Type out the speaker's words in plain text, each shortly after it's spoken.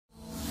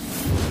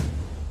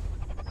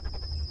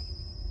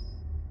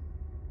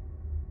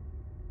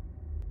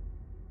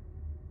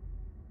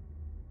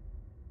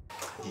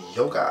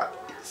Yo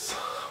guys,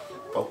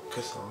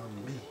 focus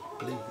on me,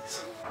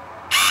 please.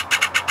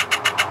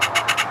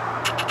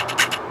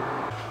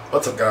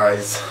 What's up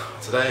guys?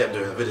 Today I'm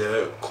doing a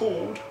video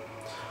called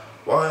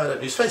Why I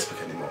Don't Use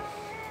Facebook Anymore.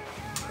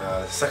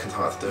 The second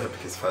time I have to do it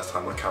because the first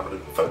time my camera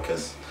didn't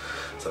focus.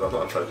 So if I'm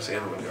not in focus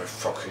again, I'm going to go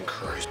fucking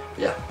crazy.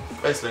 But yeah,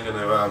 basically I'm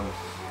going to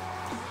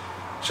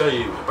show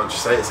you a bunch of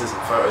statuses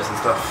and photos and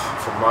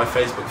stuff from my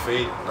Facebook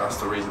feed. And that's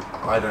the reason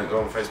I don't go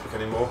on Facebook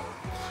anymore.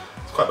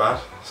 It's quite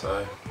bad, so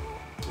I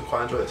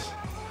quite enjoy this.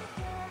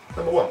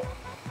 Number 1.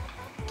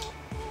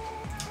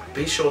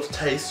 Be sure to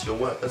taste your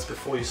words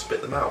before you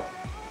spit them out. ...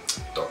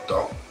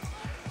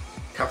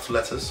 Capital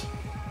letters.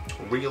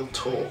 Real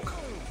talk.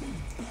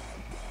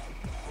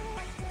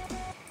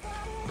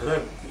 Now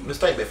don't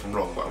mistake me if I'm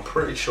wrong, but I'm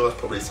pretty sure it's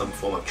probably some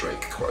form of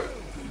Drake quote.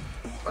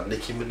 Like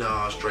Nicki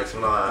Minaj, Drake,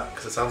 something like that,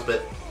 because it sounds a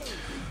bit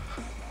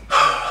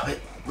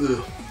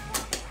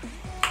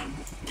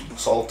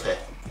salty,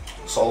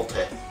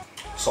 salty,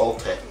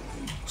 salty,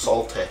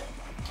 salty.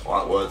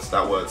 Oh,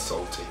 that word's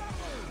salty.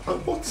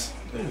 Like what?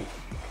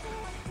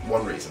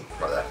 One reason,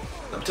 right there.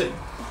 Number 2.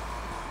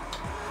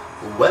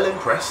 Well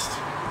impressed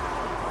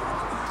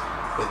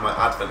with my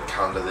advent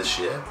calendar this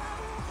year.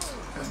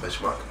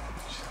 Exclamation mark.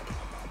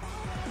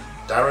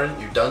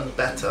 Darren, you done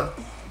better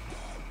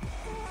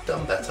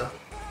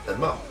than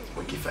Mum.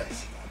 Winky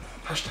face.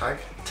 Hashtag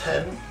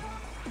 10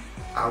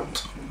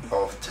 out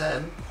of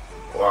 10,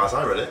 or as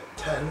I read it,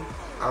 10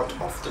 out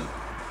often.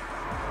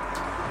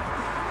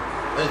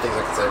 The only things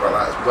I can say about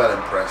that is well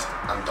impressed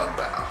and done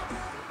better.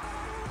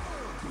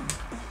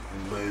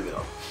 Moving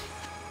on.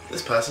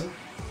 This person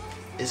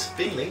is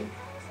feeling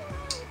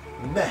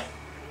meh.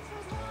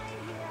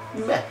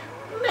 Meh.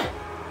 Meh.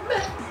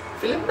 Meh.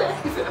 Feeling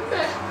meh. You feeling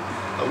meh.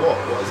 And what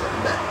is a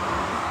meh?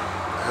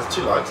 It has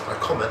 2 likes and a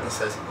comment that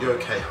says, "You're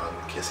okay, hun,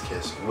 kiss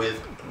kiss,"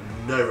 with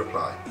no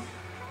reply.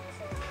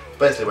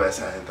 Basically what it's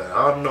saying that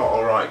I'm not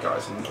alright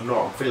guys,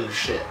 I'm feeling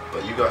shit,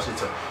 but you guys need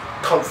to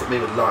comfort me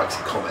with likes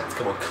and comments.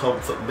 Come on,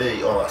 comfort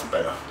me. Oh, that's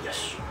better.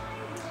 Yes.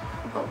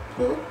 Oh,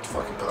 well,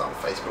 fucking put that on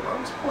Facebook, man.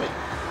 What's the point?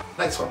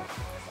 Next one.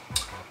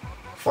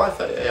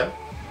 5:30 AM.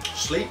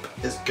 Sleep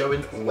is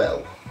going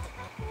well. ...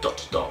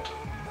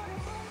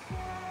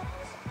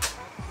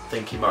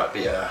 Think he might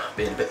be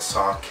being a bit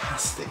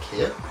sarcastic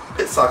here. A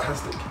bit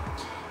sarcastic.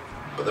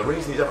 But the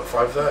reason he's up at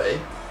 5:30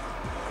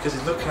 because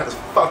he's looking at his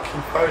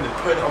fucking phone and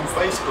putting it on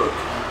Facebook.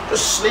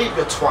 Just sleep,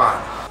 you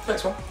twat.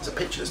 Next one. There's a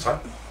picture this time.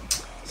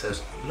 It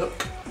says,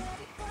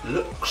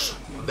 looks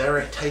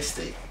very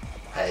tasty.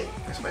 Hey,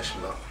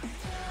 exclamation mark.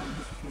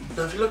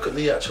 Now if you look at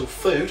the actual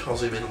food, I'll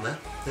zoom in on there,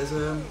 there's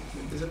a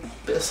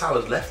bit of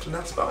salad left and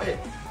that's about it.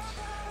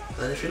 And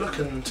then if you look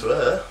into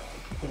her,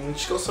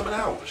 she's got something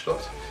out.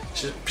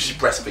 She's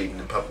breastfeeding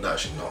in public. No,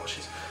 she's not.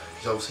 She's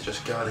obviously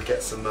just going to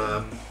get some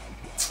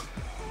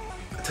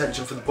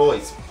attention from the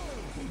boys.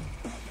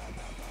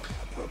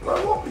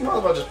 Like what? You might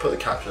as well just put the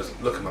caption as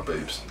 "look at my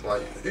boobs."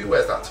 Like who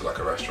wears that to like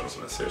a restaurant or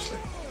something? Seriously.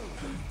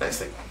 Next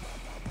thing.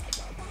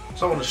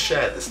 Someone has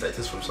shared this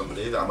status from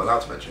somebody that I'm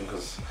allowed to mention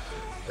because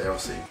they're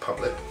obviously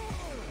public.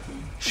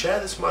 Share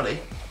this money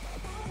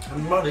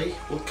and money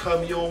will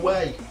come your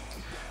way,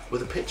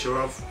 with a picture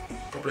of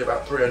probably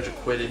about 300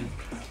 quid in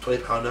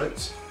 £20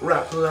 notes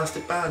wrapped in an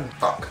elastic band.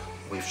 Fuck,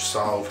 we've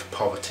solved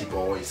poverty,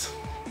 boys.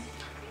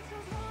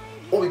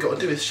 All we got to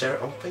do is share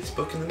it on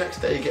Facebook and the next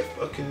day you get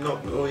fucking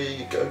knocked, oh here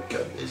you go,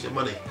 here's your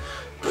money.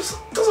 But it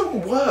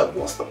doesn't work,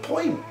 what's the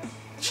point?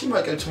 She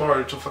might go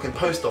tomorrow to a fucking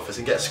post office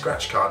and get a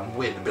scratch card and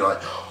win and be like,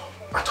 oh,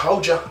 I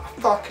told you, I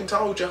fucking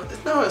told you.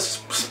 No,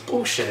 it's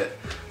bullshit.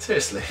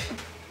 Seriously.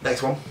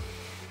 Next one.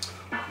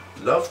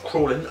 Love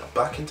crawling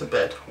back into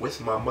bed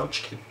with my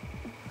munchkin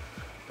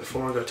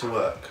before I go to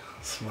work.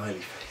 Smiley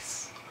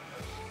face.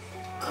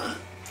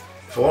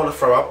 If I want to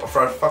throw up,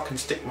 I fucking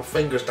stick my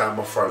fingers down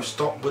my throat.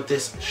 Stop with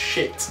this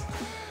shit.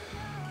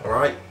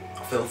 Alright?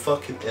 I feel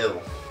fucking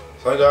ill.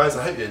 So guys,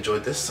 I hope you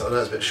enjoyed this. I know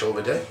it's a bit short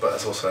video, but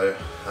it's also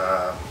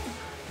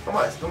I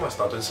might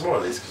start doing some more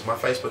of these because my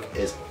Facebook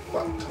is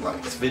fucked. Like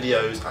it's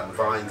videos and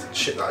vines and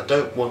shit that I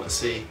don't want to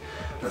see.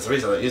 And that's the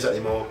reason I don't use it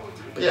anymore.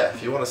 But yeah,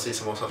 if you want to see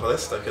some more stuff like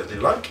this, don't forget to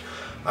leave a like.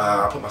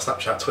 I'll put my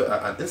Snapchat, Twitter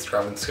and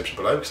Instagram in the description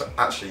below because I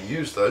actually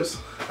use those.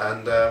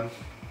 And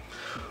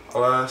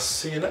I'll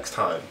see you next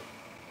time.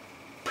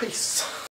 Peace.